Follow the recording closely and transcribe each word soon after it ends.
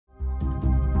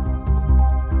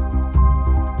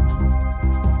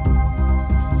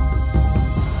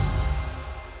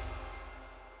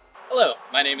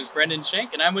My name is Brendan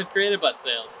Shank and I'm with Creative Bus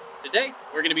Sales. Today,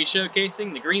 we're going to be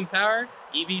showcasing the GreenPower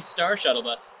EV Star shuttle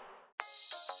bus.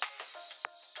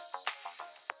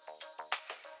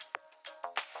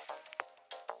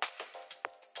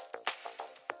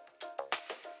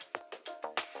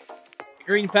 The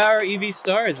GreenPower EV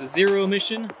Star is a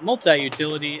zero-emission,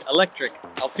 multi-utility, electric,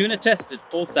 Altoona-tested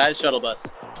full-size shuttle bus.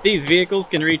 These vehicles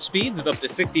can reach speeds of up to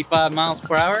 65 miles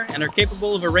per hour and are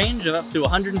capable of a range of up to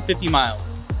 150 miles.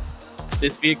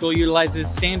 This vehicle utilizes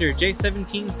standard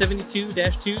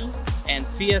J1772-2 and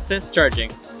CCS charging.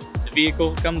 The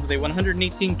vehicle comes with a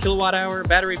 118 kilowatt-hour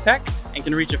battery pack and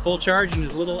can reach a full charge in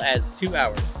as little as 2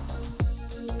 hours.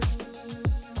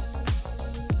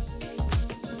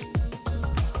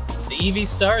 The EV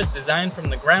Star is designed from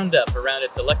the ground up around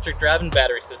its electric drive and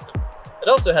battery system. It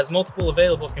also has multiple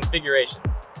available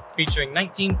configurations, featuring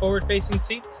 19 forward-facing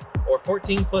seats or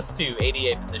 14 plus 2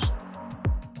 ADA positions.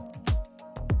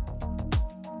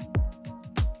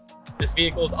 This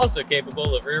vehicle is also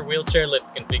capable of rear wheelchair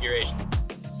lift configurations.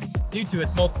 Due to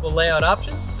its multiple layout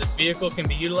options, this vehicle can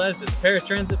be utilized as a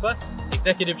paratransit bus,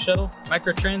 executive shuttle,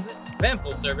 microtransit,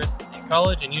 vanpool service, and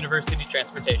college and university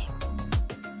transportation.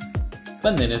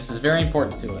 Cleanliness is very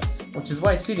important to us, which is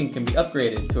why seating can be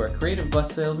upgraded to our Creative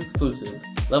Bus Sales exclusive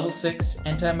Level 6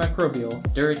 antimicrobial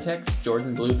Duratex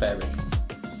Jordan Blue fabric.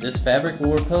 This fabric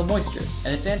will repel moisture,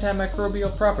 and its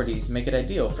antimicrobial properties make it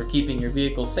ideal for keeping your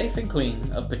vehicle safe and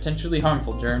clean of potentially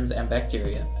harmful germs and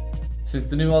bacteria. Since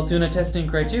the new Altoona testing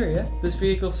criteria, this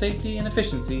vehicle's safety and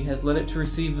efficiency has led it to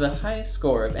receive the highest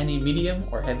score of any medium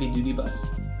or heavy-duty bus.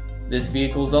 This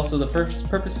vehicle is also the first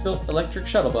purpose-built electric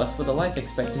shuttle bus with a life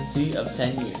expectancy of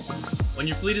 10 years. When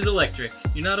your fleet is electric,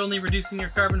 you're not only reducing your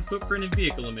carbon footprint and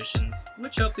vehicle emissions,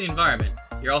 which help the environment,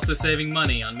 you're also saving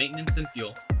money on maintenance and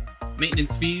fuel.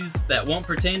 Maintenance fees that won't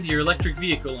pertain to your electric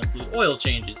vehicle include oil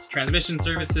changes, transmission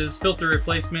services, filter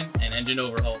replacement, and engine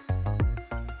overhauls.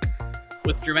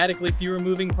 With dramatically fewer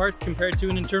moving parts compared to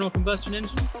an internal combustion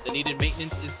engine, the needed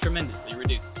maintenance is tremendously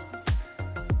reduced.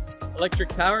 Electric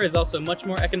power is also much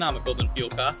more economical than fuel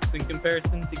costs in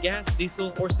comparison to gas, diesel,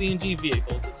 or CNG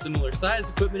vehicles of similar size,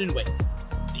 equipment, and weight.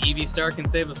 The EV Star can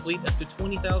save a fleet up to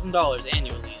 $20,000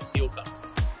 annually in fuel costs.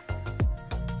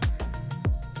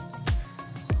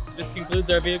 This concludes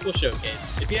our vehicle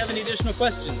showcase. If you have any additional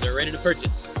questions or are ready to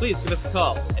purchase, please give us a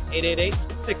call at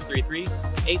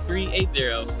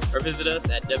 888-633-8380 or visit us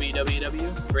at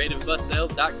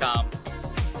www.creativebussales.com.